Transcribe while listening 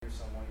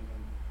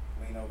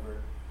over.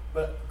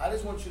 But I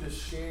just want you to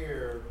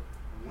share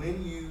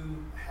when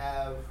you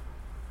have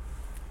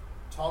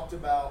talked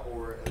about,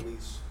 or at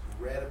least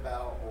read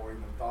about, or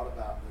even thought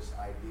about this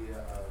idea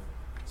of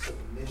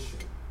submission.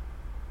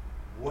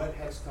 What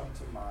has come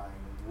to mind?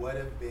 What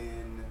have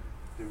been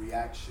the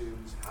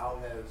reactions?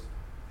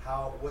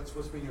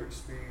 What's been your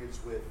experience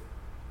with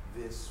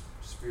this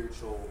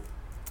spiritual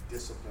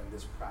discipline,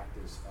 this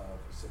practice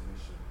of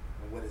submission,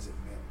 and what has it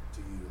meant to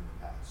you in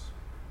the past?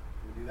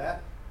 Can we do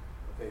that?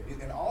 Okay,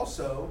 and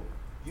also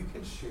you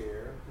can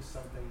share just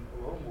something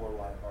a little more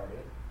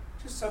lighthearted,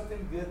 just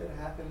something good that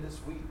happened this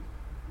week.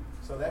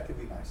 So that could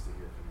be nice to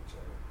hear from each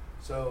other.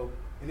 So,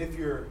 and if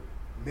you're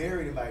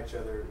married by each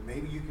other,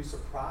 maybe you can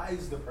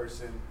surprise the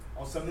person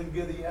on something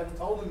good that you haven't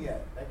told them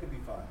yet. That could be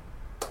fun.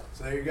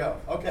 So there you go.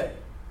 Okay,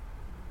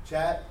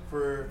 chat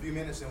for a few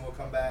minutes and we'll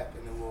come back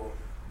and then we'll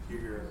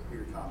hear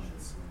your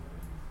comments.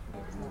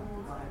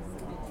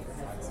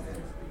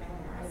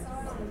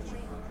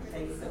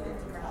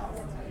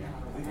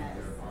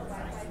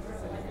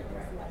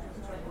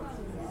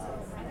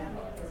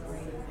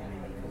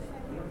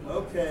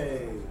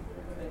 Okay.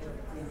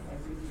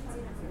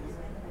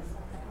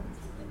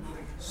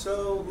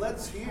 So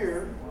let's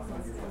hear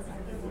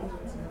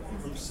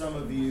from some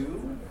of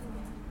you.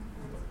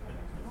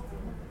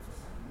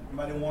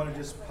 Anybody want to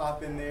just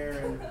pop in there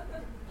and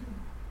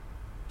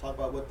talk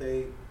about what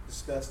they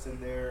discussed in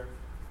their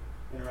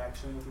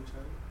interaction with each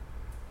other?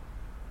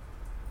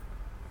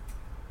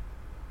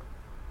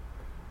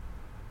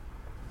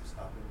 Just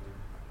hop in there.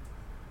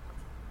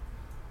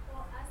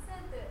 Well, I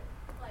said that,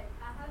 like,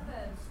 I have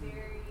a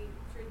very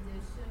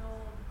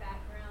traditional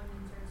background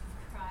in Church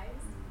of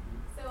Christ.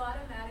 So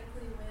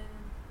automatically when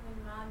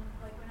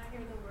I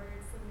hear the word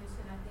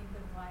submission, I think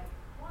of, like,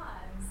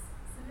 wives,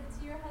 submit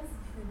to your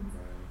husbands.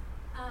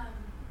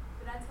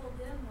 But I told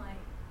them,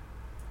 like,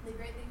 the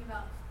great thing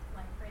about,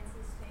 like,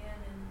 Francis Chan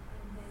and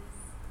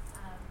his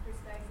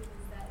perspective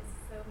is that it's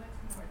so much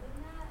more than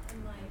that, and,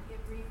 like, it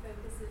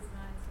refocuses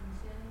my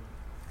attention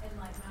and,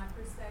 like, my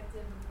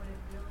perspective of what it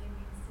really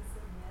means to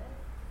submit.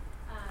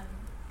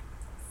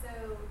 So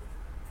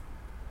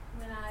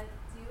when I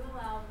do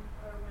allow,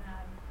 or when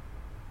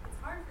it's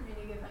hard for me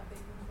to give up the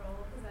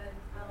control because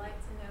I like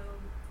to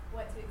know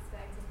what to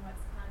expect and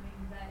what's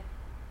coming, but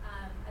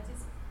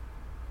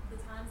the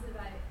times that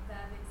I've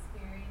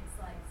experienced,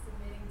 like,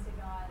 submitting to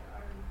God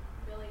are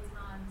really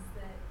times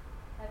that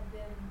have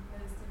been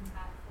most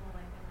impactful,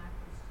 like, in my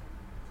Christian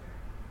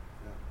journey.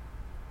 Yeah,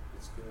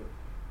 that's good.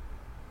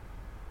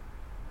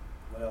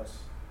 What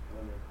else?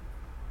 What other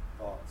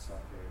thoughts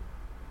out there?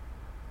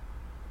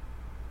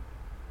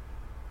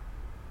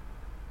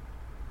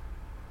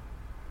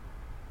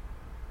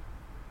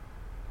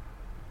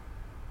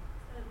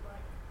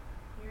 Like,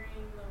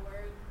 hearing the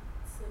word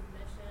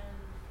submission,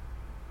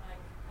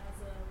 like,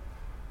 as a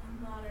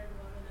modern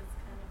woman, it's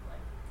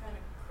kind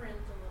of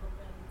cringe a little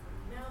bit. And say,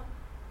 no,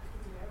 I can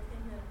do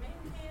everything that a man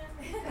can.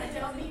 I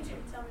don't need you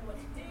to tell me what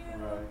to do.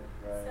 Right.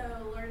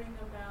 So learning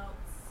about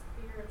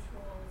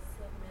spiritual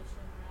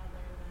submission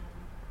rather than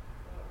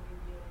what we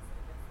view as, I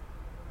guess,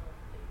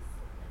 worldly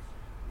submission.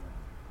 Yeah.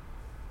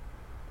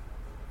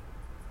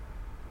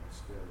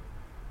 That's good.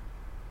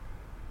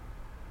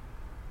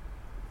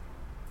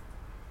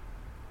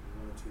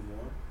 One or two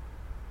more?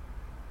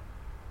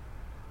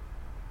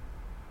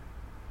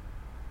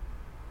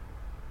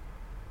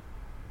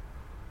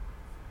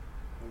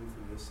 Maybe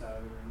from this side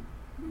of the room.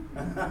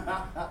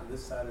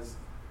 This side is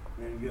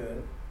been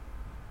good.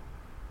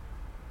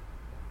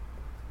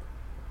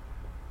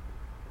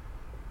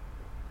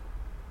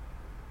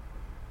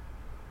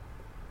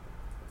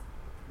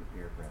 Your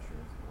peer pressure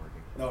isn't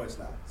working. No, it's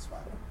not. It's fine.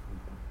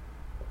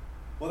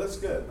 Well, that's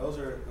good. Those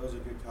are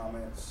good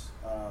comments.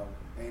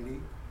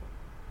 Andy?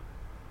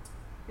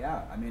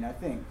 Yeah, I mean, I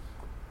think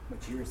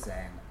what you were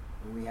saying,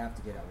 we have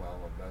to get at, well,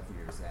 what both of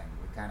you are saying,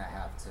 we kind of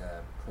have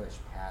to push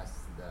past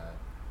the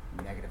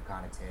negative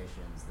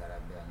connotations that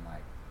have been,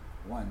 like,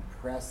 one,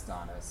 pressed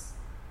on us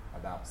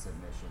about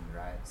submission,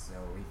 right? So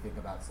we think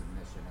about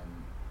submission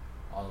and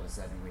all of a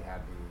sudden we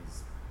have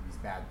these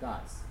bad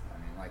thoughts. I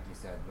mean, like you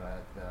said,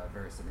 the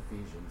verse in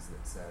Ephesians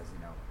that says,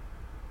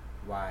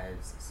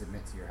 wives,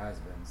 submit to your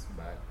husbands,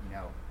 but,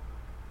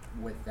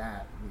 with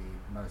that, we,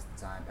 most of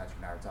the time, Patrick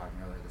and I were talking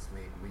earlier this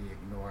week, we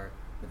ignore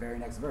the very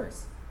next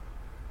verse,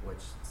 which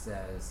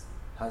says,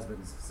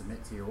 husbands,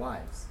 submit to your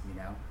wives,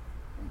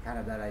 and kind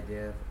of that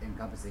idea of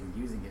encompassing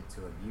using it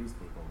to abuse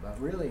people. But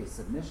really,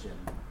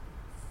 submission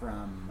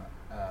from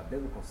a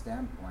biblical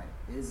standpoint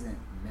isn't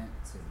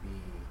meant to be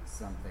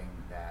something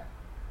that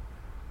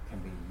can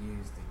be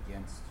used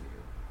against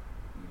you,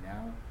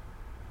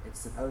 It's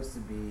supposed to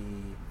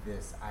be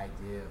this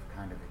idea of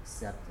kind of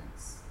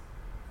acceptance,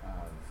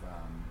 of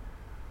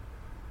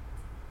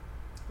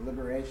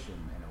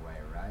liberation in a way,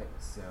 right?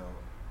 So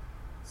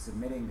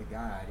submitting to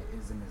God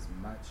isn't as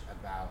much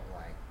about,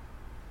 like,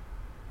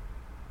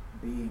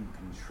 being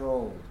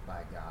controlled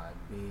by God,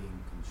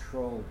 being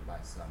controlled by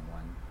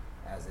someone,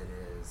 as it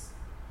is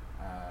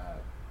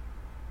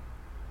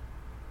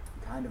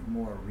kind of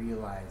more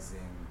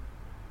realizing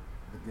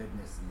the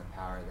goodness and the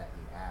power that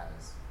he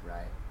has,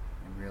 right?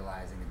 And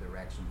realizing a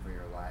direction for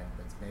your life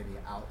that's maybe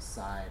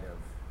outside of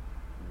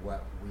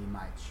what we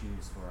might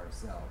choose for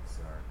ourselves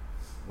or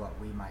what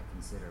we might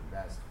consider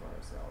best for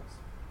ourselves.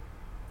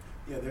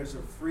 Yeah, there's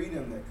a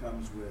freedom that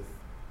comes with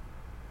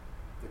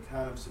the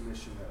kind of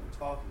submission that we're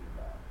talking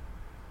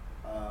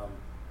about.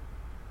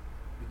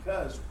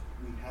 Because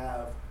we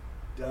have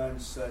done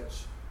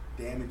such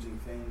damaging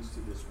things to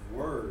this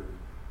word,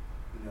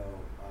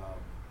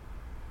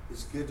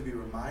 it's good to be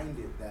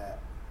reminded that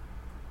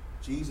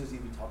Jesus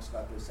even talks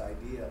about this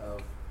idea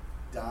of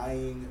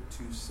dying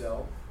to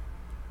self,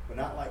 but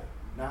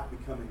not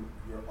becoming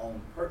your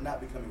own, not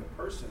becoming a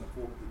person, a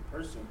full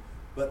person,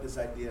 but this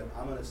idea of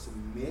I'm going to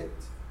submit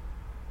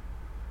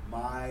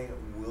my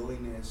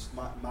willingness,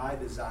 my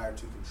desire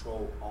to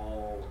control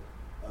all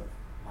of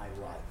my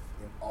life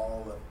and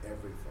all of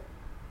everything.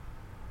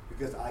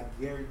 Because I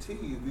guarantee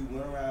you, we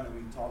went around and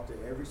we talked to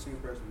every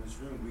single person in this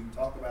room. We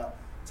talk about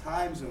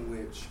times in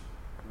which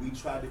we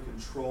tried to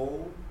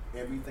control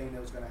everything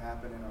that was going to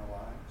happen in our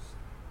lives,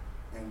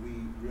 and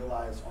we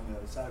realized on the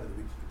other side of it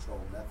we can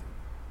control nothing.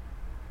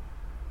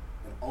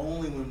 And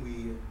only when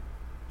we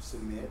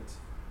submit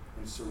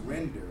and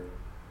surrender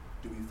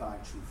do we find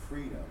true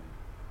freedom,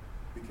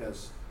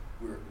 because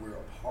we're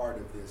a part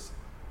of this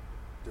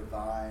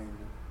divine,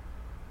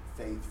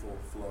 faithful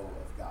flow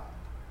of God.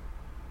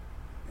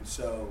 And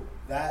so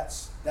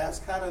that's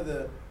kind of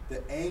the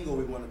angle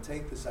we want to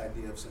take this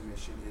idea of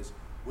submission is,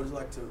 what is it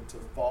like to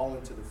fall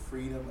into the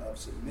freedom of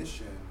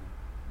submission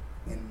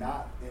and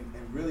not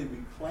and really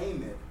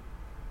reclaim it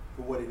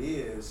for what it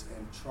is,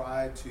 and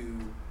try to,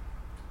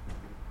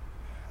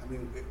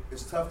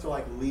 it's tough to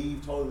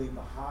totally leave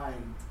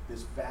behind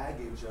this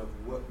baggage of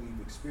what we've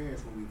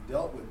experienced when we've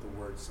dealt with the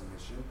word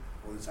submission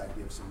or this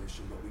idea of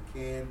submission, but we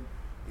can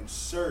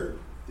insert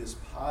this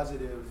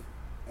positive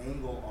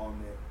angle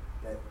on it,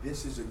 that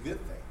this is a good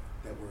thing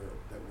that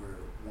we're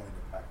wanting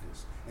to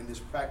practice, and this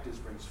practice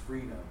brings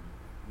freedom,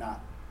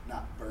 not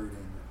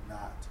burden,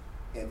 not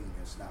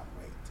heaviness, not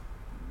weight.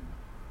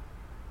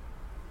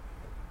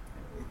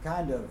 It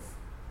kind of,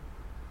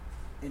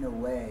 in a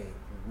way,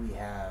 we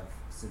have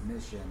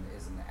submission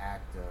is an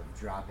act of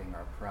dropping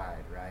our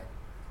pride, right?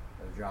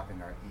 Of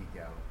dropping our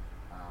ego.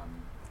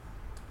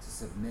 To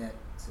submit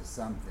to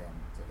something,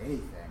 to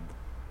anything,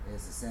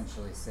 is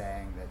essentially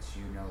saying that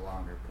you no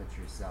longer put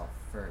yourself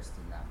first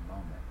in that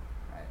moment,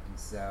 right? And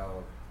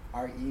so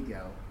our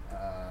ego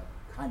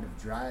kind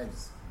of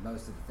drives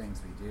most of the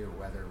things we do,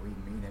 whether we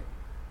mean it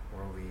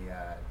or we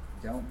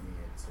don't mean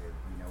it to,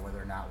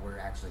 whether or not we're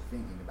actually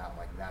thinking about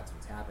that's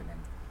what's happening.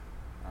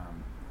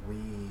 We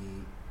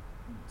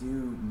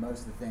do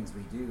most of the things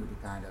we do to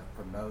kind of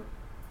promote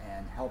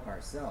and help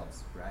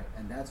ourselves, right?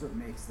 And that's what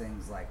makes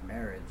things like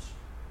marriage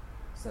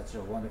such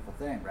a wonderful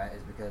thing, right?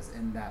 Is because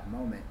in that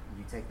moment,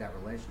 you take that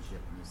relationship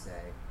and you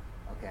say,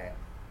 okay,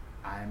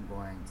 I'm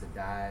going to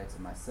die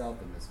to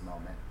myself in this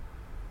moment,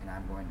 and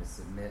I'm going to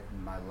submit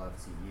my love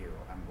to you.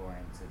 I'm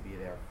going to be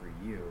there for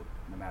you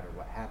no matter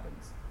what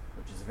happens,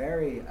 which is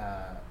very,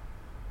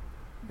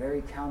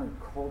 very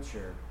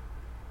counterculture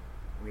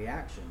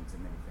reaction to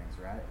many things,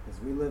 right? Because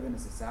we live in a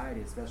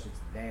society, especially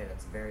today,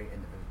 that's very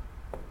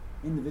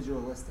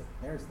individualistic.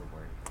 There's the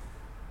word.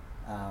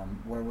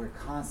 Where we're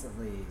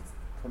constantly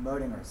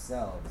promoting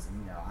ourselves,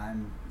 and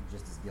I'm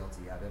just as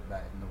guilty of it,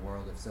 but in the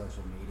world of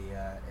social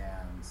media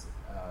and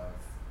of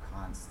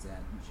constant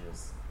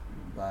just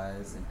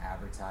buzz and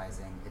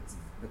advertising, it's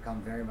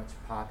become very much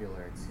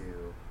popular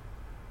to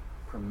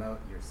promote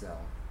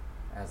yourself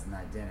as an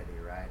identity,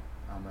 right?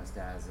 Almost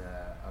as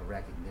a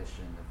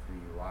recognition of who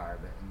you are.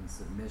 But in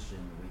submission,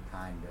 we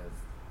kind of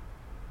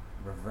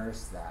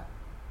reverse that,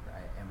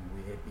 right? And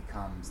it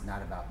becomes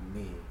not about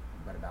me,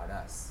 but about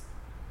us,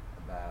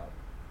 about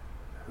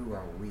who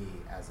are we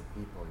as a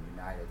people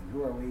united, and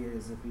who are we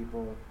as a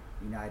people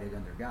united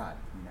under God,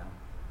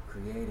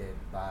 created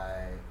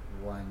by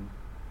one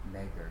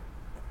maker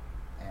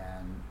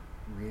and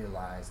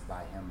realized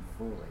by him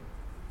fully.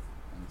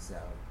 And so,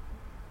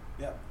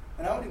 yeah.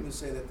 And I would even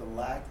say that the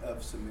lack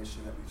of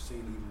submission that we've seen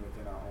even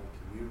within our own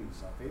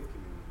communities, our faith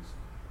communities,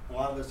 a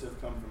lot of us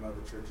have come from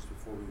other churches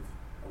before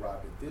we've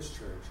arrived at this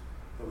church,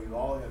 but we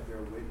all have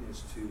bear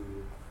witness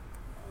to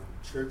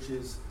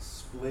churches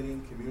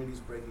splitting, communities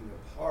breaking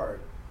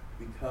apart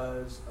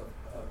because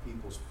of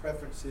people's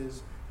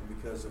preferences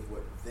and because of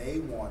what they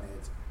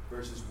wanted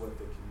versus what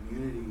the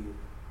community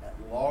at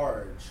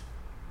large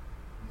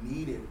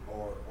needed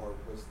or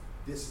was,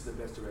 this is the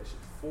best direction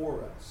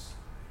for us.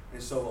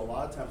 And so a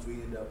lot of times we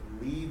end up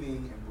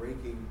leaving and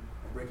breaking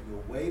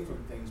away from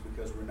things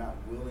because we're not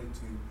willing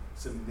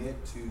to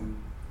submit to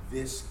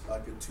this,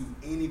 to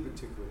any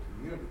particular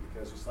community,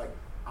 because it's like,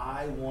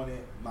 I want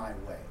it my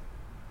way.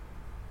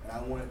 And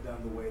I want it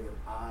done the way that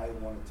I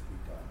want it to be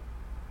done.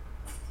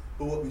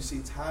 But what we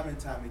see time and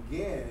time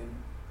again,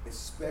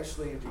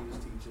 especially in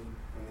Jesus' teaching,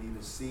 and we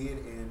even see it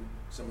in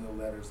some of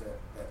the letters that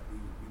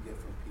we get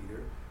from Peter,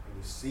 and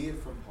we see it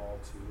from Paul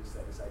too, is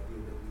that this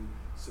idea that we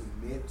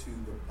submit to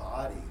the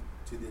body,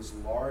 to this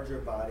larger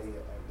body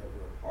that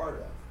we're a part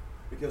of,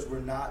 because we're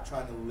not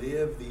trying to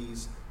live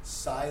these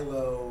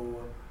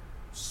solo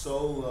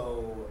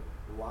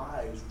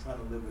lives. We're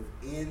trying to live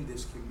within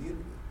this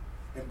community.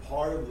 And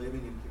part of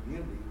living in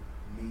community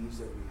means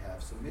that we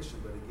have submission.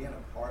 But again,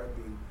 a part of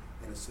being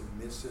in a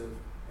submissive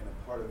and a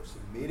part of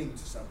submitting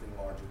to something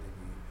larger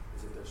than you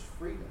is that there's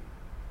freedom.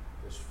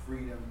 There's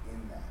freedom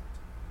in that.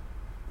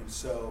 And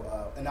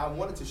so, and I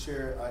wanted to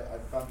share, I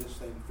found this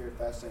thing very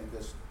fascinating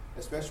because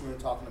especially when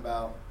we're talking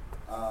about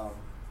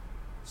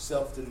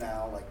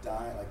self-denial, like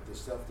dying, like the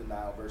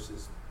self-denial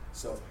versus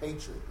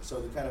self-hatred.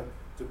 So to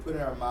put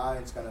in our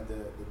minds kind of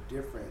the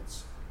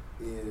difference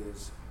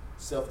is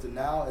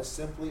self-denial is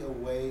simply a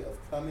way of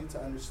coming to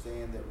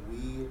understand that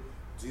we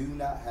do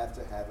not have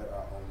to have it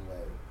our own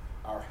way.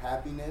 Our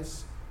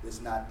happiness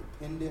is not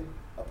dependent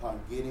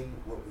upon getting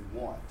what we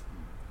want.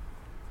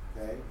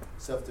 Okay?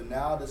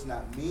 Self-denial does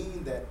not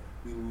mean that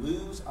we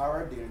lose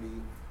our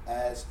identity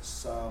as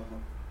some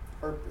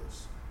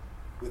purpose.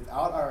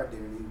 Without our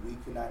identity, we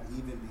cannot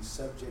even be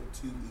subject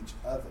to each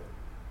other.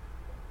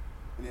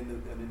 And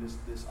then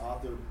this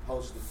author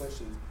posed the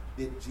question,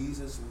 did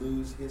Jesus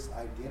lose his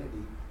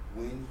identity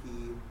when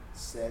he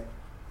set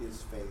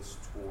his face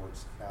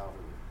towards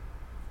Calvary?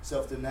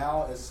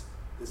 Self-denial is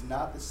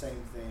not the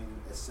same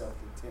thing as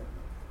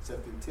self-contentment.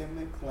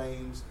 Self-contentment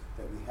claims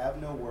that we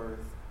have no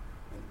worth,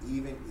 and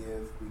even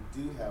if we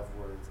do have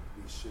worth,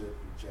 we should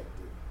reject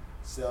it.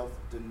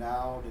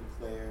 Self-denial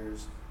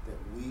declares that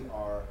we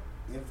are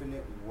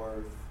infinite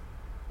worth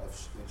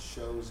and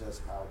shows us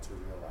how to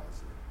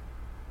realize it.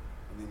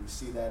 And then we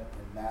see that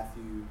in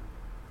Matthew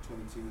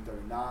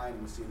 22:39,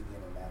 and we see it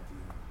again in Matthew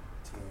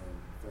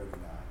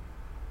 10:39.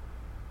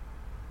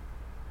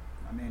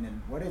 I mean,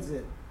 and what is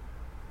it,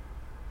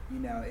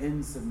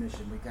 in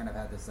submission, we kind of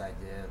have this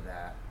idea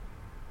that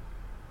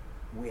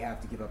we have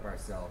to give up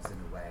ourselves in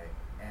a way.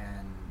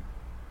 And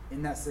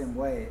in that same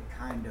way, it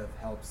kind of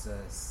helps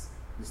us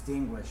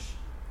distinguish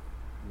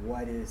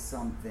what is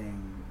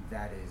something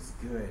that is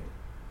good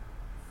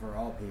for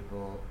all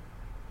people,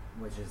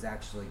 which is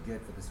actually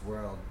good for this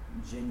world,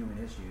 genuine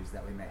issues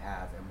that we may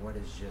have, and what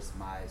is just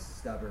my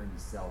stubborn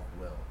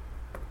self-will.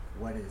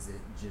 What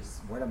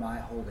am I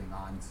holding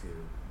on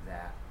to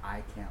that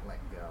I can't let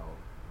go?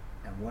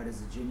 And what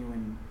is a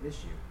genuine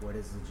issue? What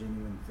is a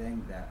genuine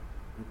thing that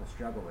people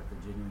struggle with, the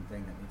genuine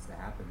thing that needs to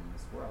happen in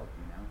this world,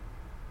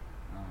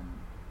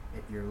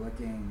 If you're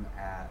looking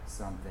at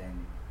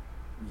something,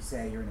 you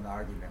say you're in an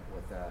argument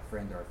with a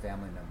friend or a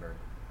family member,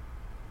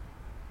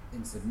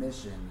 in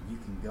submission, you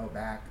can go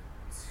back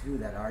to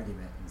that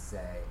argument and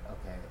say,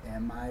 okay,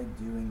 am I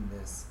doing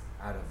this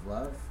out of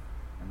love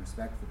and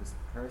respect for this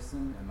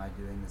person? Am I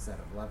doing this out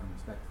of love and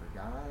respect for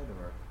God,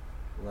 or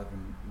love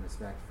and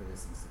respect for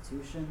this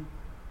institution?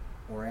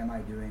 Or am I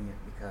doing it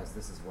because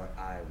this is what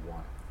I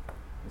want?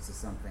 This is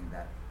something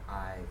that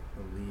I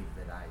believe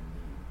that I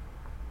need.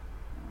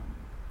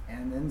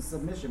 And in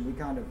submission, we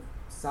kind of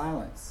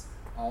silence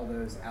all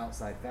those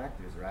outside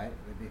factors, right?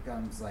 It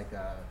becomes like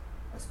a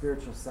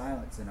spiritual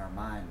silence in our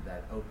mind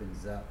that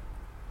opens up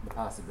the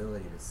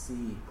possibility to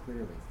see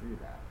clearly through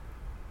that.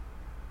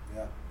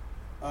 Yeah.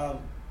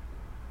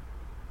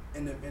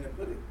 And to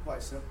put it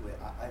quite simply,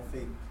 I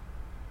think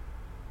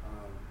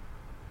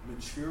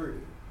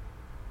maturity,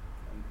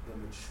 the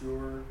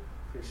mature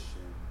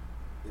Christian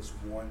is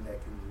one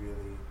that can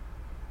really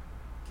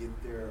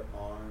get their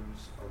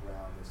arms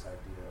around this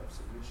idea of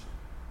submission.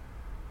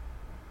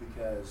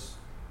 Because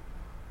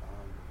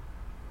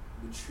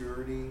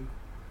maturity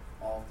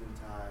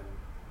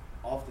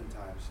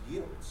oftentimes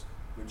yields.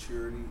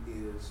 Maturity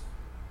is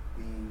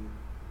being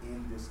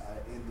in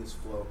this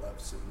flow of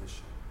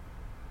submission.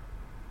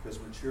 Because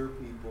mature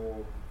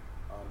people,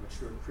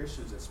 mature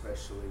Christians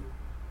especially,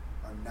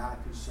 are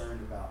not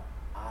concerned about,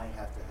 I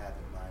have to have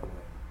it my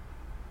way.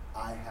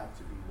 I have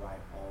to be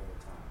right all the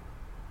time.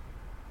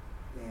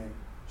 And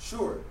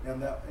sure,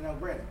 now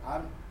granted,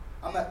 I'm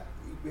not,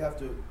 we have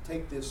to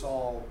take this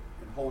all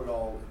and hold it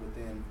all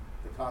within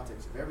the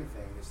context of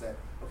everything, is that,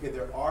 okay,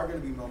 there are going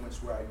to be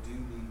moments where I do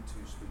need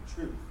to speak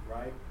truth,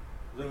 right?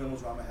 There are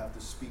moments where I'm going to have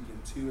to speak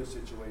into a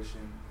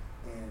situation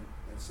and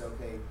say,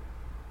 okay,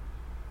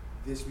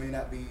 this may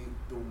not be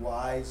the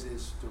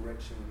wisest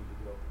direction we need to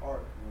go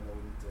apart, that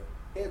we need to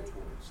head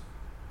towards.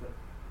 But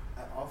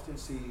I often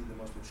see the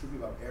most mature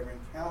people I've ever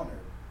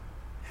encountered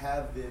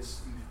have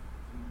this, you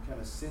kind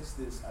of sense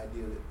this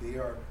idea that they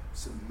are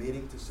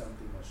submitting to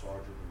something much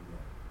larger than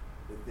them,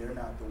 that they're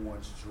not the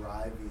ones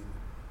driving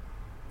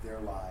their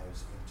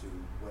lives into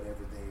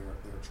whatever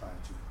they're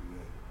trying to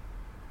create.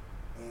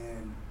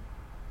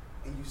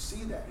 And you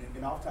see that,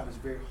 and oftentimes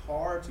it's very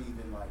hard to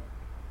even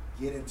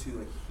get into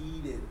a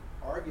heated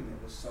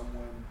argument with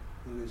someone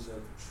who is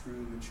of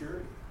true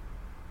maturity,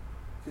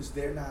 because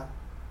they're not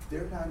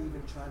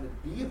even trying to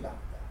be about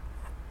that.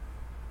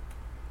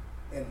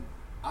 And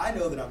I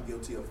know that I'm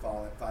guilty of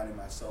finding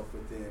myself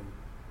within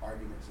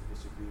arguments and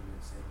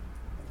disagreements and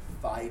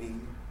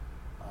fighting,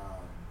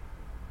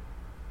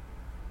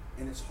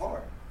 and it's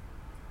hard.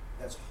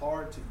 That's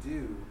hard to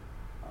do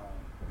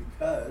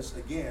because,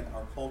 again,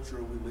 our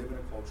culture, we live in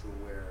a culture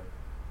where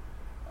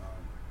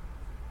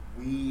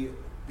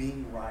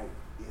being right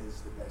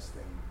is the best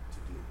thing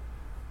to do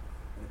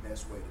and the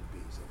best way to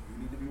be. So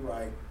you need to be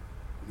right,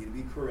 you need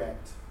to be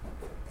correct,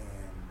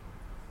 and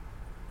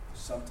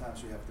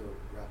sometimes we have to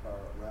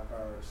wrap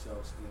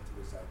ourselves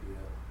into this idea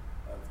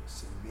of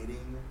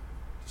submitting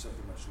to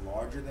something much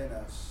larger than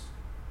us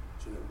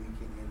so that we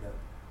can end up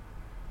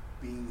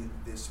being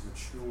this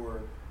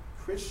mature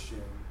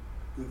Christian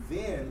who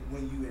then,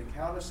 when you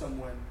encounter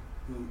someone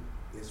who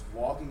is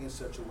walking in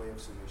such a way of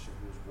submission,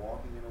 who is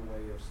walking in a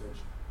way of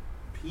such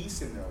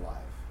peace in their life,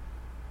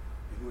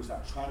 and who is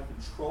not trying to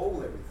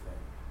control everything,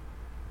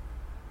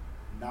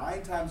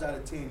 9 times out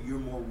of 10, you're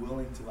more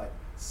willing to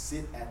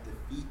sit at the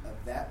feet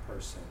of that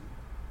person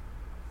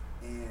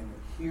and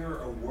hear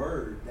a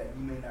word that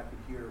you may not could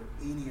hear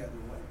any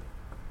other way.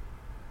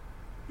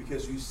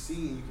 Because you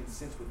see and you can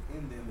sense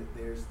within them that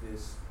there's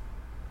this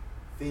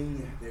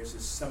thing, there's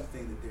this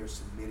something that they're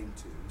submitting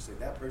to. You say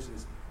that person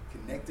is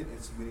connected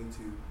and submitting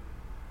to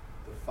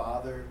the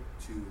Father,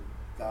 to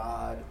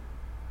God,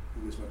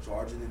 who is much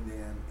larger than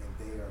them, and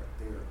they are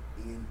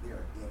in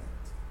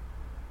it.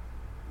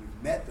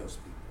 We've met those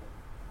people.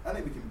 I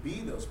think we can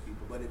be those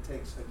people, but it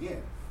takes,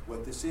 again,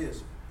 what this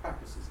is,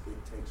 practices.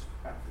 It takes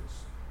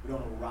practice. We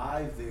don't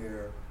arrive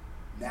there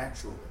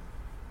naturally.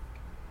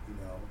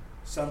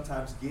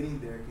 Sometimes getting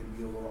there can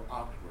be a little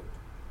awkward.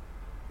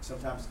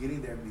 Sometimes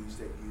getting there means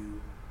that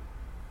you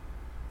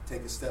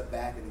take a step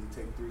back and then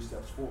you take 3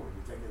 steps forward.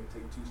 You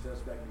take 2 steps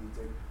back and you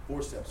take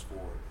 4 steps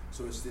forward.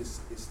 So it's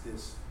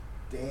this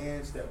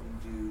dance that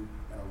we do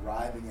and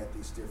arriving at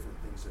these different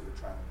things that we're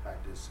trying to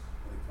practice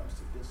when it comes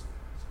to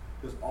disciplines.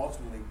 Because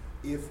ultimately,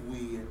 if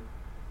we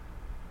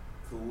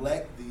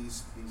collect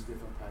these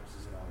different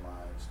practices in our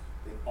lives,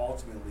 they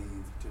ultimately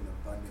lead to an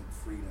abundant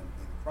freedom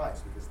in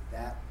Christ. Because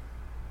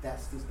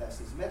that's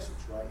his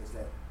message, right? Is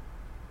that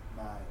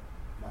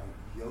my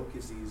yoke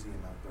is easy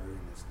and my burden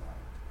is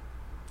light.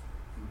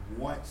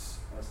 He wants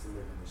us to live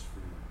in this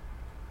freedom.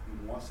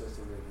 He wants us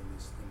to live in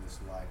this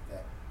life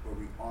where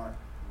we aren't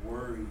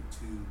worried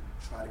to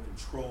try to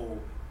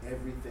control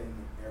everything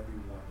and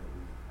everyone that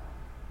we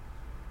encounter.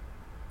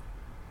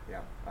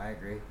 Yeah, I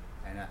agree.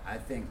 And I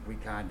think we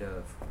kind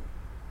of,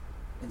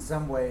 in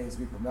some ways,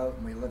 we promote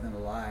and we live in the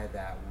lie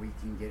that we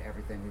can get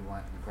everything we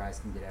want and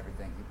Christ can get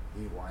everything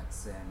he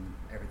wants and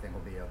everything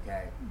will be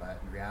okay. But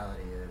the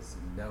reality is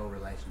no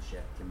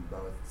relationship can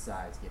both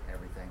sides get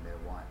everything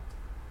they want.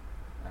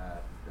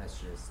 That's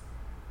just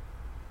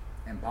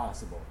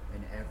impossible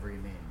in every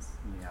means.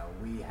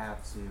 We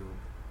have to,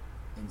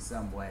 in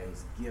some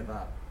ways, give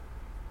up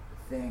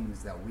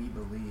things that we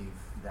believe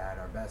that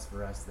are best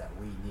for us that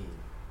we need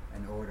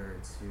in order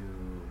to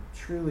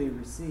truly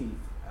receive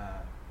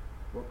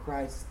what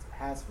Christ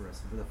has for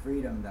us, for the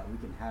freedom that we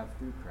can have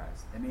through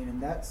Christ.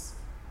 And that's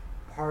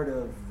part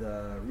of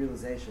the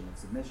realization of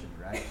submission,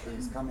 right?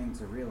 Is coming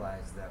to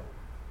realize that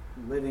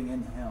living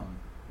in Him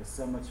is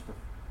so much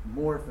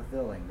more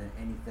fulfilling than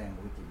anything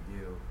we can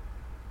do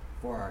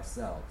for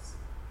ourselves.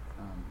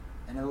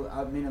 In a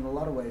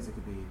lot of ways,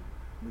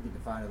 we could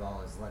define it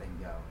all as letting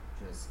go,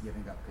 just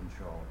giving up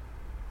control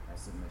as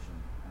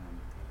submission.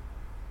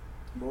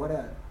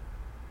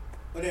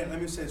 But then,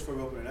 let me say this before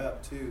we open it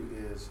up, too,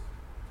 is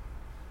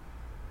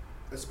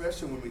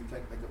especially when we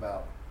think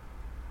about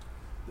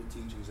the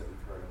teachings that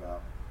we've heard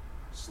about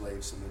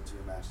slaves submit to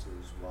your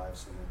masters, wives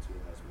submit to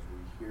your husbands, when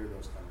you hear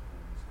those kind of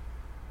things.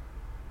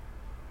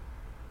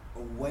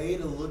 A way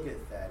to look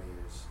at that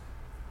is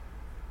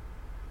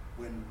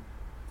when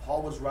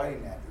Paul was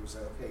writing that, it was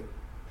like, okay,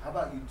 how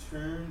about you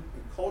turn,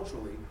 and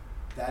culturally,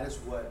 that is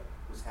what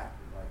was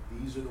happening,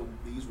 right? These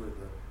were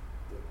the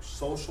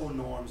social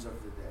norms of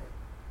the day.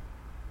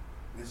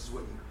 And this is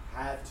what you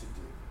had to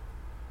do.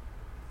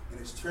 And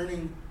it's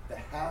turning the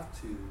have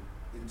to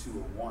into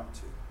a want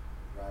to,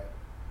 right?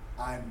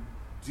 I'm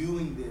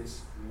doing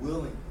this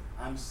willingly.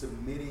 I'm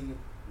submitting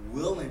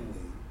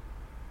willingly.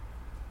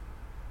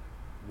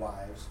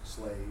 Wives,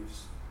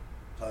 slaves,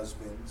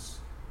 husbands,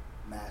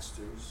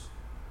 masters.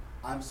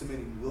 I'm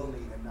submitting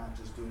willingly and not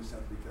just doing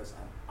something because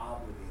I'm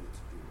obligated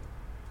to do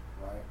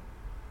it, right?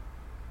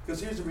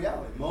 Because here's the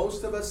reality.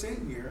 Most of us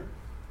in here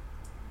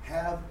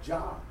have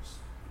jobs.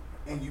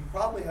 And you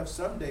probably have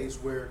some days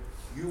where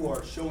you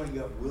are showing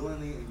up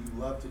willingly and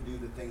you love to do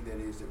the thing that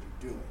it is that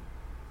you're doing.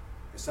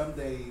 And some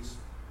days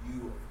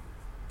you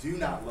do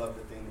not love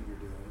the thing that you're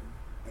doing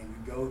and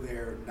you go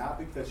there not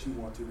because you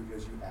want to,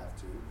 because you have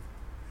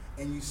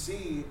to. And you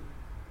see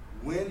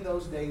when the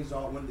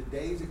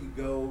days that you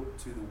go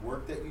to the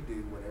work that you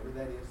do, whatever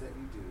that is that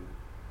you do,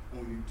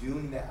 and when you're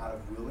doing that out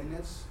of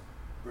willingness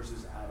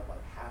versus out of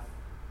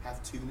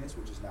half-to-ness,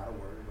 which is not a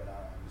word, but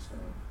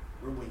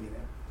we're winging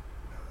it.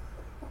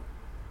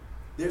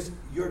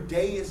 Your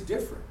day is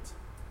different.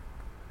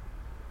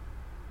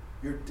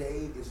 Your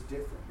day is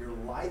different. Your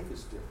life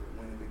is different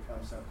when it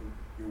becomes something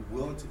you're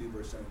willing to do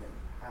versus something that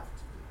you have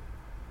to do.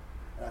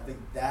 And I think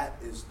that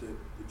is the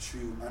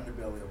true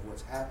underbelly of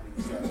what's happening.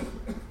 Is that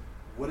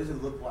what does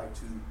it look like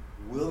to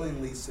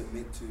willingly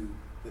submit to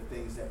the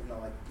things that,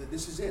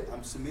 this is it.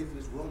 I'm submitting to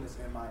this willingness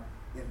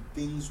and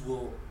things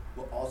will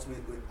will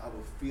ultimately, I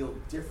will feel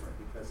different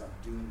because I'm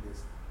doing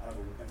this and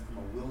from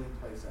a willing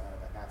place out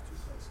of a have to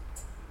place.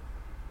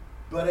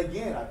 But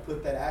again, I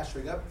put that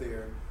asterisk up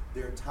there.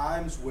 There are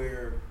times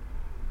where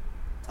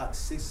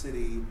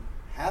toxicity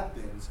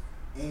happens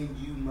and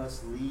you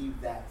must leave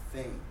that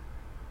thing.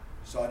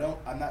 So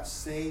I'm not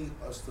saying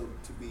us to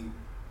be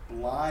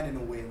blind in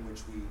a way in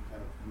which we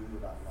kind of move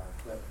about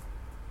life, but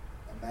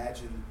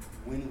imagine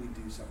when we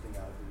do something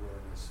out of the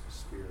wilderness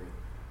spirit,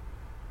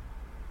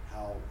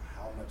 how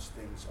much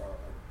things are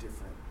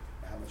different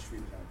and how much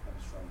freedom kind of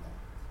comes from that.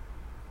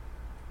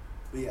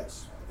 But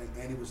yes, I think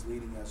Andy was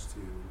leading us to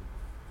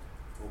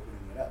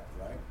opening it up,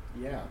 right?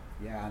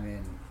 Yeah, I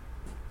mean,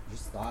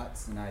 just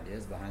thoughts and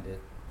ideas behind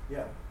it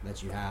Yeah.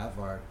 that you have,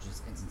 or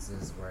just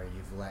instances where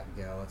you've let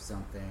go of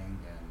something.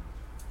 And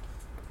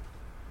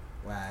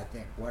well, I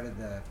think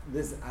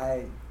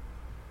I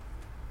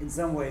in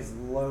some ways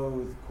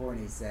loathe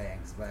corny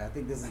sayings, but I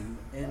think this is an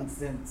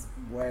instance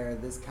where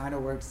this kind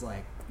of works.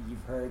 Like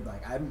you've heard,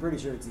 like I'm pretty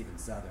sure it's even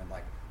Southern,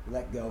 like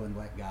let go and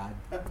let God.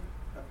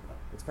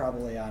 It's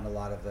probably on a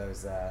lot of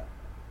those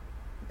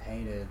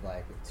painted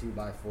like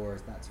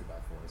 2x4s, not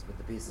 2x4s, but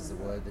the pieces of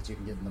wood that you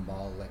can get in the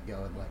mall. Let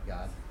go and let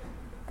God.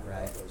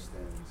 Right. Those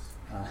things.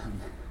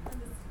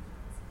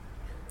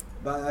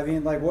 But I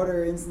mean, like, what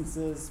are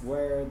instances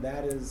where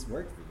that has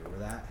worked for you, where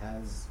that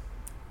has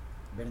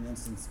been an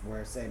instance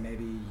where, say,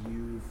 maybe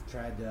you've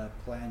tried to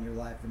plan your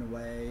life in a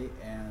way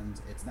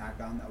and it's not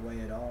gone that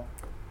way at all,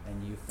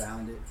 and you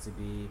found it to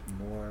be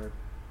more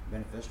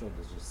beneficial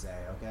to just say,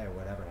 okay,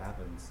 whatever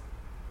happens.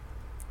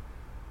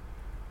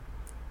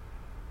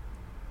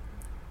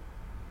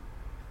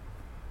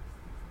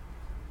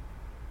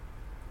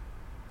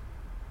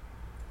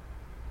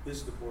 This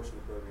is the portion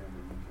of the program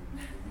where you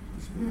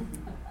can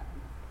speak.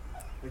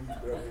 When you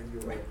throw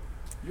in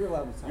You're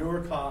allowed to talk.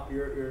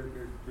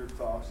 your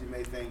thoughts. You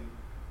may think,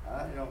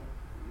 you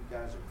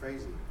guys are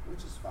crazy,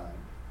 which is fine.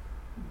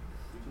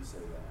 You can say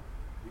that.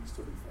 You can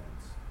still be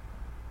friends.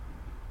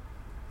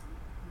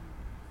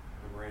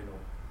 I'm Randall.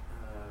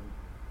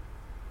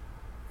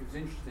 It was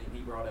interesting,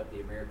 he brought up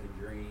the American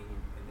dream,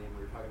 and then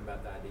we were talking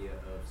about the idea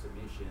of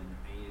submission,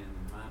 and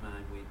my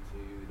mind went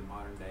to the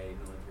modern day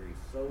military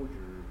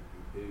soldier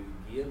who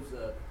gives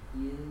up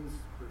his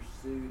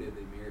pursuit of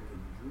the American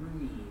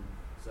dream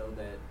so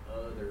that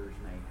others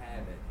may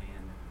have it.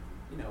 And,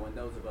 and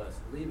those of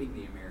us living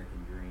the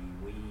American dream,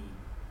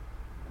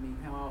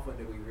 how often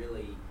do we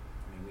really,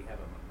 we have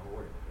a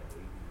Memorial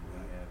Day, we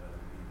have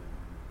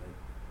but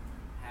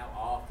how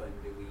often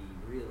do we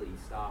really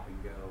stop and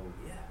go,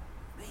 yeah,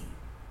 man,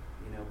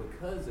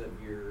 because of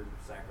your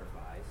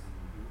sacrifice,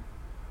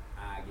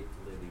 I get to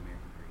live the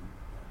American dream.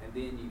 And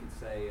then you could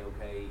say,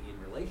 okay, in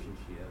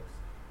relationships,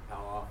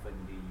 how often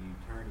do you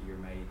turn to your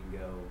mate and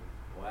go,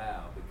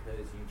 wow,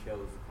 because you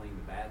chose to clean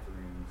the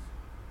bathrooms,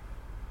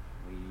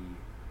 we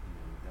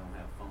don't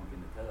have funk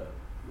in the tub.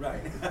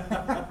 Right.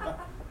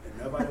 And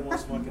nobody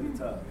wants funk in the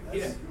tub.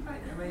 Right.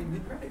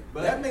 Right.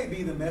 But that may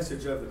be the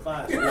message of the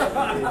class.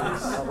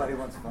 Nobody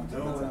wants funk in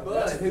the tub.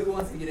 But who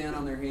wants to get down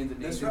on their hands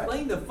and knees and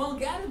clean the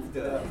funk out of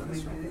the tub?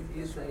 That's right.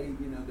 It's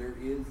there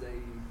is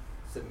a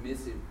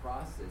submissive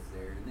process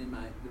there. And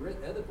then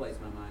the other place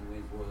my mind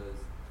went was,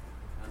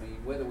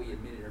 whether we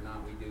admit it or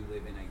not, we do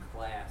live in a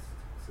classed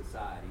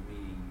society,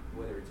 meaning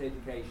whether it's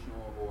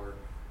educational or,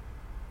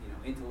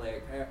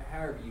 intellect,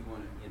 however you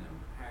want to,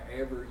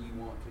 however you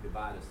want to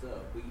divide us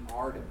up, we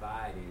are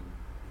divided,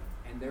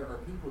 and there are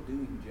people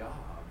doing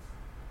jobs,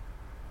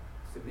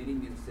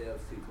 submitting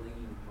themselves to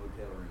clean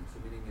motel rooms,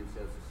 submitting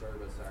themselves to serve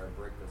us our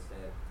breakfast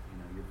at,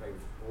 your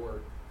favorite,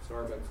 or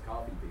Starbucks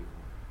coffee people.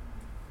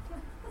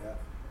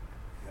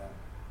 Yeah.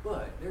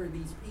 But there are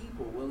these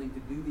people willing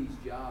to do these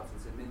jobs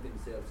and submit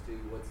themselves to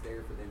what's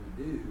there for them to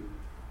do,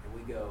 and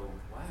we go,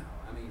 wow.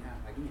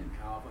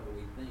 How often do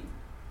we think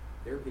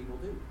there are people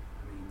do?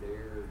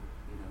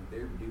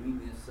 They're doing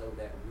this so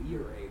that we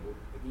are able,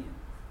 again,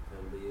 to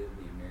live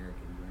the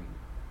American dream.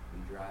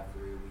 We drive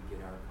through, we get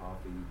our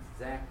coffee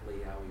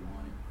exactly how we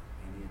want it,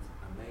 and it's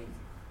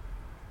amazing.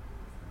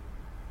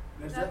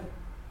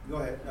 Go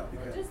ahead. No, go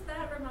ahead. Just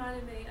that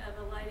reminded me of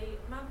a lady.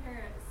 My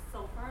parents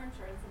sold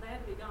furniture, and so they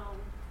had to be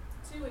gone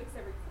 2 weeks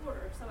every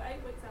quarter. So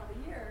 8 weeks out of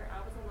the year, I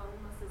was alone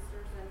with my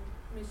sisters and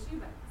Miss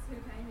Eubanks, who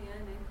came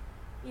in, and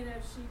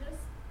she was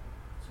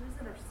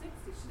in her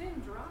 60s. She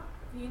didn't drive.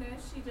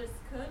 She just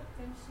cooked,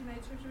 and she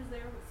made sure she was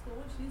there with school.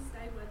 She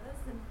stayed with us,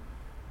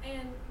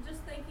 and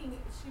just thinking,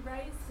 she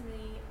raised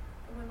me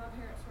when my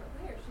parents weren't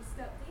there. She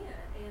stepped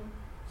in, and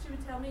she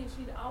would tell me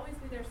she'd always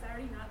be there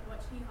Saturday night to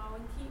watch Hee Haw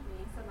and keep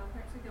me, so my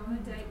parents would go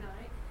on a date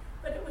night.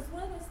 But it was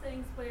one of those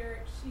things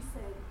where she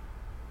said,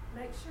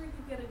 make sure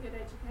you get a good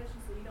education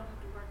so you don't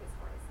have to work as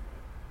hard as me.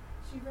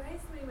 She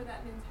raised me with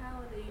that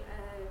mentality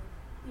of,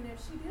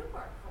 she did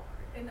work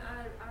hard, and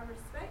I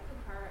respected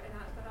her,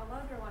 but I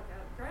loved her like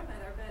a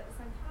grandmother, but at the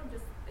same time,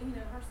 just,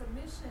 her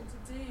submission to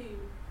do,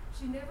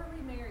 she never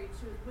remarried.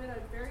 She was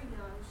widowed very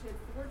young. She had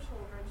 4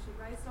 children. She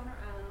raised on her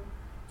own,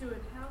 doing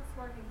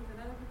housework and keeping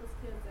other people's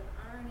kids and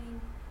ironing,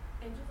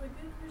 and just a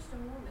good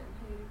Christian woman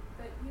who,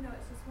 but,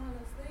 it's just one of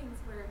those things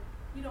where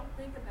you don't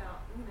think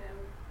about,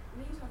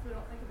 many times we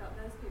don't think about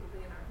those people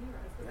being our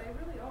heroes, but they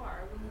really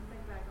are when you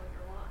think back on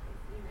your life,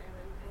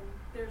 and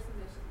there's a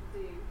mission to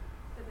do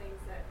the things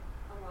that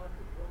a lot of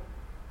people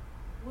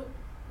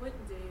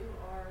wouldn't do,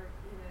 or,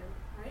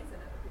 raising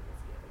other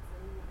people's kids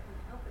and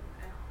helping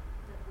them out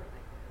where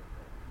they could.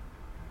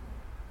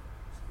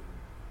 That's good.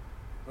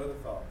 Other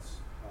thoughts,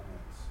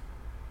 comments,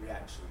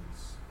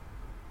 reactions?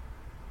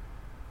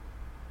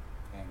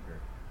 Anger.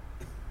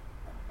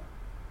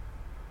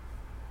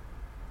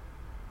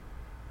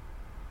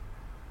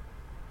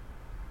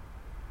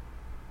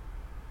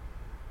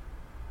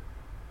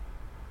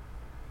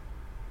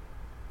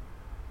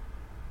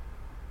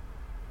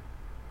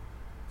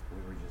 We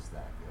were just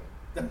that good.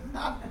 I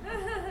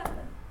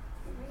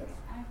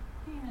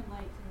came in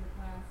late to the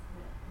class,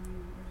 but you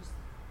were just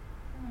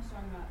pretty much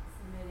talking about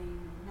submitting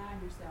and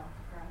denying yourself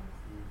to Christ.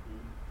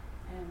 Mm-hmm.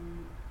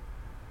 And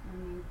when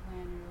you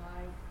plan your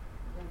life,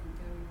 it doesn't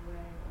go your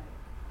way, like,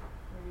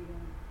 what are you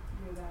going to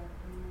do about it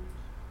pretty much?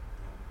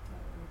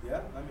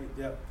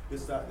 Yeah,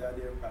 it's the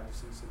idea of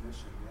practicing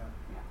submission, yeah.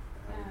 Yeah.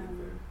 And how to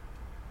get there.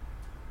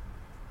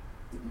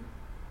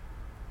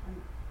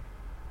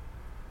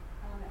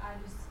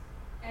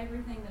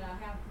 Everything that I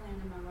have planned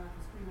in my life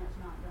is pretty much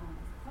not done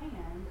as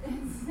planned,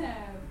 and so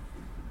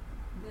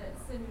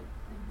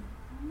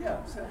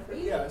Except for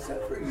you.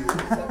 Except for you.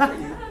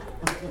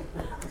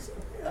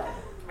 Yeah.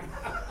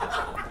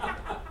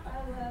 I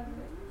love it.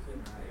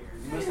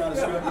 You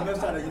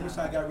must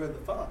not have got rid of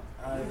the funk.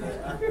 No,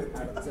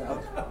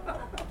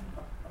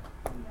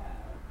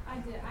 I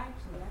did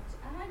actually.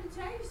 I had to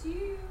chase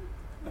you.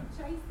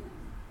 Chasing.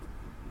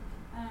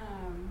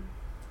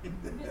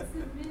 But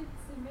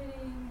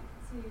submitting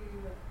to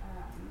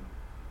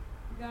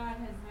God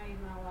has made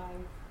my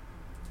life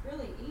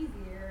really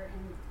easier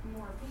and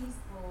more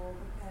peaceful,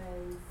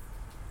 because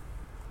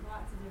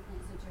lots of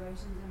different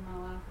situations in my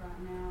life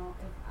right now,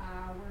 if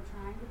I were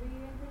trying to be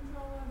in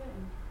control of it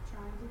and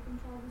trying to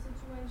control the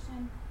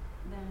situation,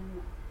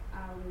 then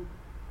I would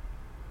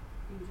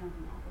be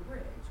jumping off a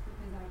bridge,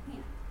 because I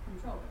can't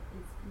control it.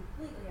 It's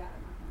completely out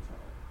of my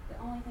control. The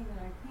only thing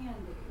that I can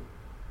do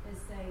is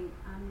say,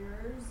 I'm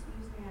yours,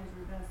 use me as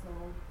your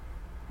vessel,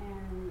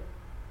 and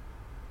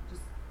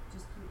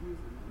just keep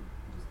using me.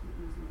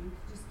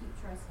 Just keep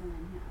trusting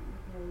in Him,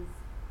 because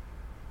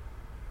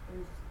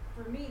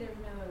there's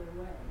no other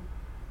way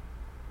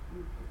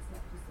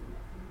except to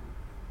submit to Him.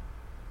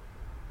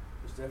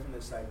 There's definitely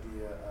this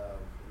idea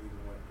of,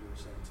 even what you were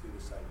saying too,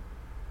 this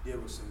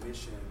idea with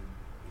submission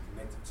and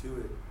connected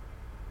to it,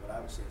 what I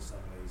would say in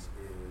some ways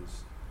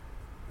is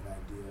an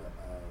idea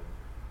of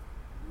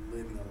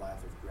living a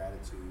life of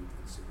gratitude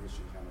and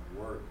submission kind of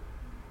work,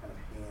 kind of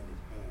hand in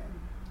hand,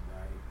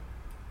 right?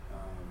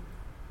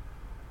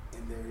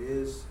 And there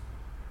is,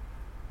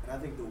 and I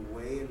think the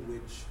way in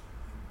which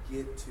you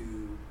get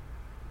to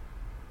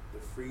the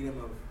freedom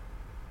of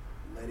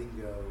letting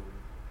go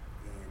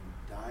and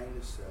dying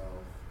to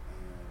self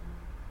and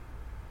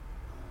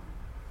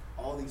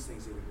all these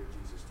things that we hear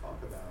Jesus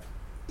talk about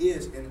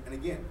is, and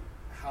again,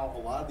 how a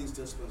lot of these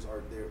disciplines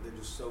are, they're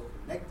just so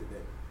connected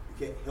that you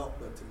can't help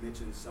but to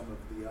mention some of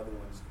the other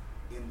ones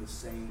in the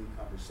same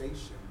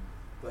conversation.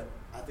 But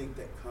I think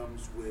that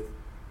comes with,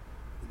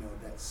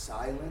 that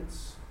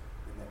silence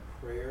and that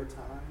prayer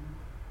time,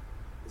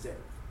 is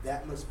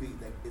that must be,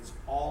 that it's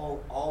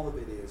all of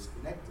it is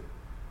connected.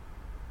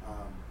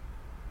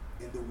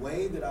 And the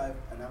way that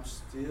I'm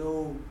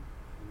still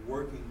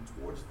working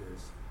towards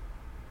this,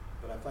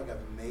 but I feel like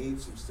I've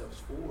made some steps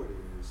forward,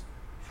 is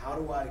how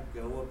do I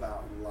go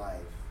about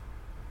life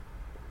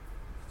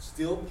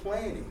still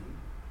planning,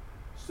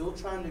 still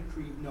trying to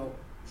create,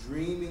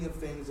 dreaming of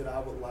things that I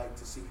would like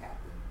to see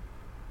happen,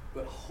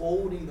 but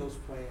holding those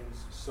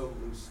plans so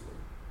loosely.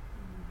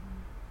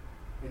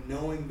 Mm-hmm. And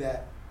knowing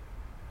that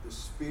the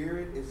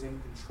Spirit is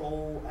in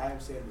control. I am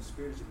saying the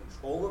Spirit is in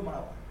control of my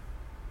life.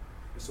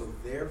 And so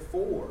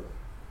therefore,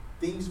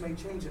 things may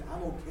change, and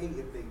I'm okay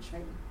if they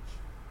change.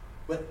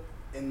 But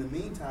in the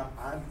meantime,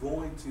 I'm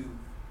going to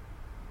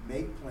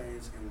make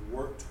plans and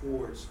work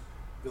towards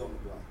fill in the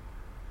blank.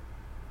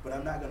 But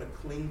I'm not going to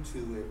cling to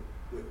it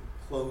with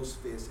closed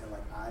fists and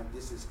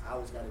this is how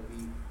it's got to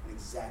be and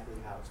exactly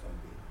how it's going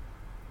to be.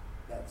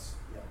 That's,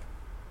 yeah.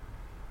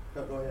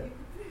 Go ahead.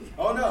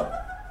 Oh no,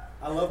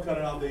 I love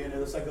cutting off the end.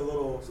 It's like a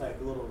little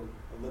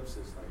ellipsis.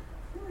 It's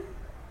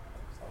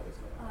always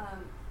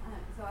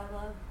So I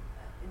love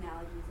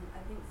analogies, and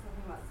I think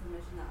something about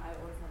submission that I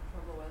always have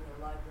trouble with, or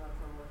a lot of people have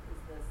trouble with, is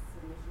this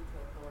submission to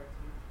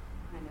authority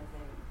kind of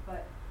thing.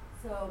 But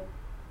so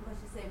let's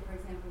just say, for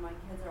example, my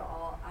kids are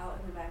all out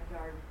in the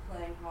backyard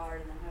playing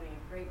hard and they're having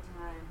a great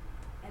time,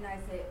 and I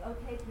say,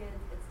 okay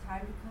kids, it's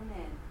time to come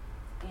in.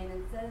 And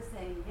instead of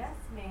saying, yes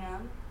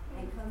ma'am,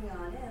 and coming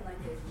on in like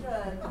they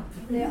should,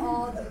 they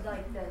all do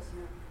like this,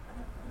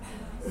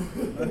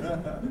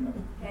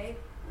 okay?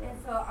 And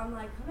so I'm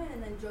like, come in,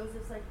 and then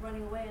Joseph's like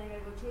running away, and I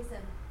gotta go chase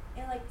him.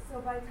 And so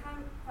by the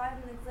time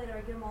 5 minutes later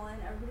I get them all in,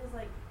 everybody's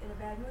like in a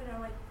bad mood, and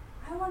I'm like,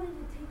 I wanted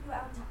to take you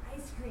out to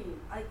ice cream.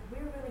 Like,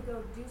 we were gonna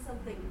go do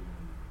something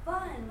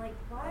fun. Like,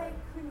 why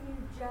couldn't you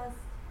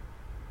just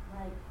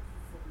like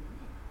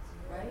submit,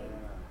 right?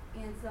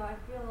 Yeah. And so I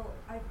feel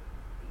I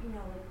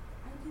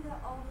do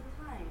that all the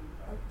time,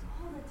 like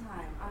all the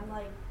time. I'm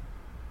like,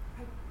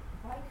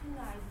 why couldn't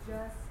I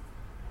just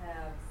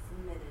have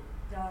submitted,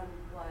 done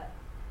what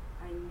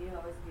I knew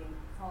I was being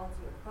called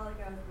to, or felt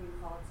like I was being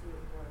called to,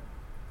 or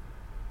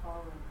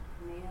following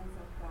commands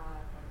of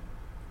God, like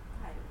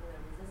why were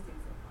I resisting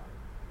so hard?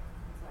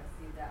 And so I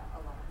see that a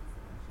lot in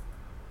submission.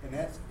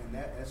 And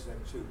that's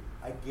like too.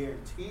 I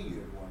guarantee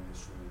you everyone in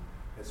this room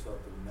has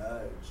felt the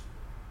nudge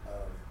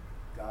of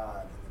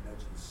God and the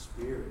nudge of the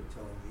Spirit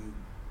telling you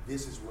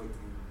this is what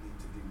you need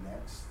to do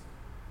next,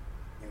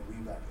 and we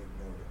like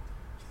ignored it.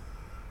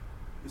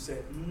 You say,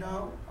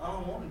 no, I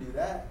don't want to do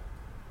that.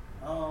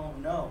 I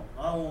don't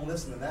want to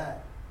listen to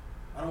that.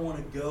 I don't want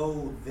to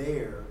go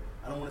there.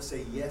 I don't want to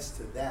say yes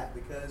to that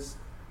because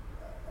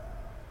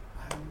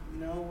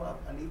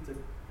I need to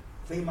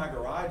clean my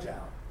garage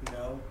out.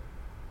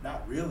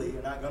 Not really.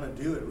 I'm not going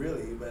to do it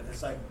really, but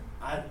it's like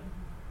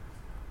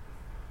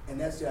and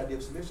that's the idea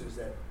of submission, is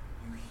that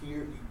you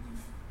hear,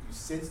 you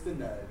sense the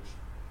nudge.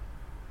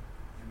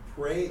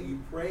 You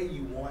pray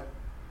you want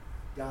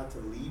God to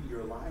lead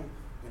your life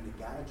and to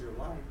guide your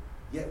life.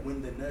 Yet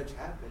when the nudge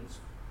happens,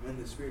 when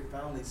the Spirit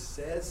finally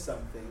says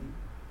something,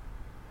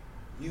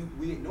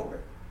 we ignore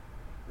it.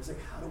 It's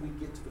like, how do we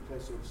get to the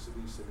place where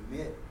we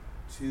submit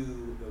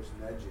to those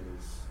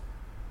nudges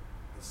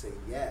and say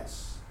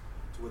yes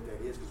to what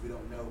that is, because we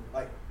don't know,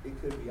 like, it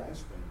could be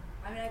ice cream.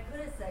 I mean, I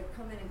could have said,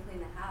 come in and clean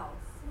the house.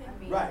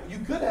 I mean, Right, you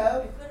could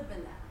have. It could have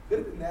been that. Could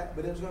have been that,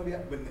 but it was going to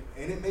be,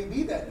 and it may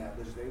be that now,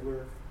 because they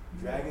were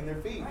dragging their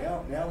feet.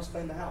 Right. Now let's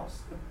clean the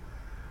house.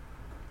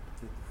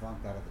 Get the funk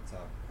out of the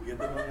tub. Get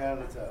the money out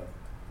of the tub.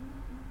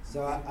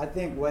 So I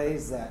think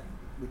ways that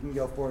we can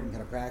go forward and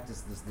kind of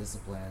practice this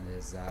discipline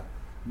is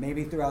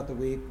maybe throughout the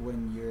week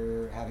when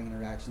you're having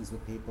interactions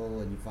with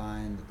people and you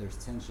find that there's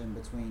tension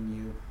between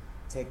you,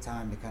 take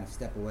time to kind of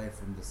step away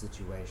from the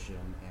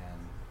situation and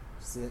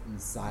sit in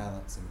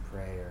silence and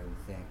prayer and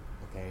think,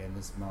 okay, in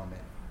this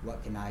moment,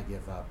 what can I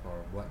give up,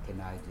 or what can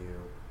I do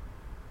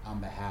on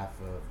behalf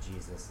of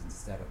Jesus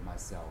instead of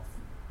myself,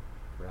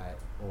 right?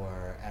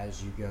 Or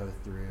as you go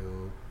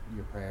through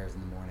your prayers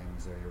in the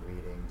mornings or your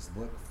readings,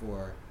 look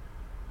for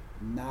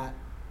not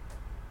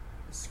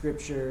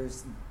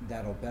scriptures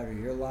that'll better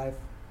your life,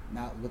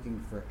 not looking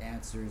for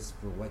answers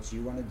for what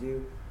you want to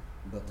do,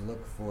 but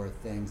look for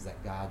things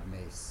that God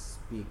may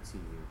speak to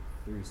you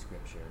through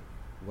scripture,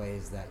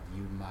 ways that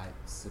you might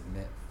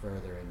submit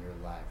further in your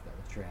life that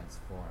will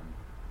transform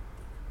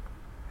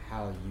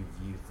how you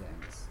view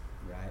things,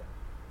 right?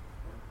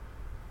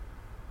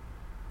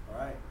 All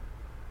right.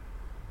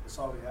 That's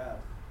all we have.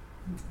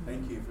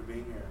 Thank you for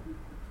being here.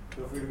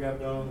 Feel free to grab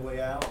Dawn on the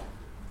way out.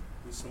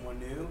 Meet someone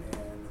new,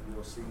 and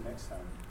we'll see you next time.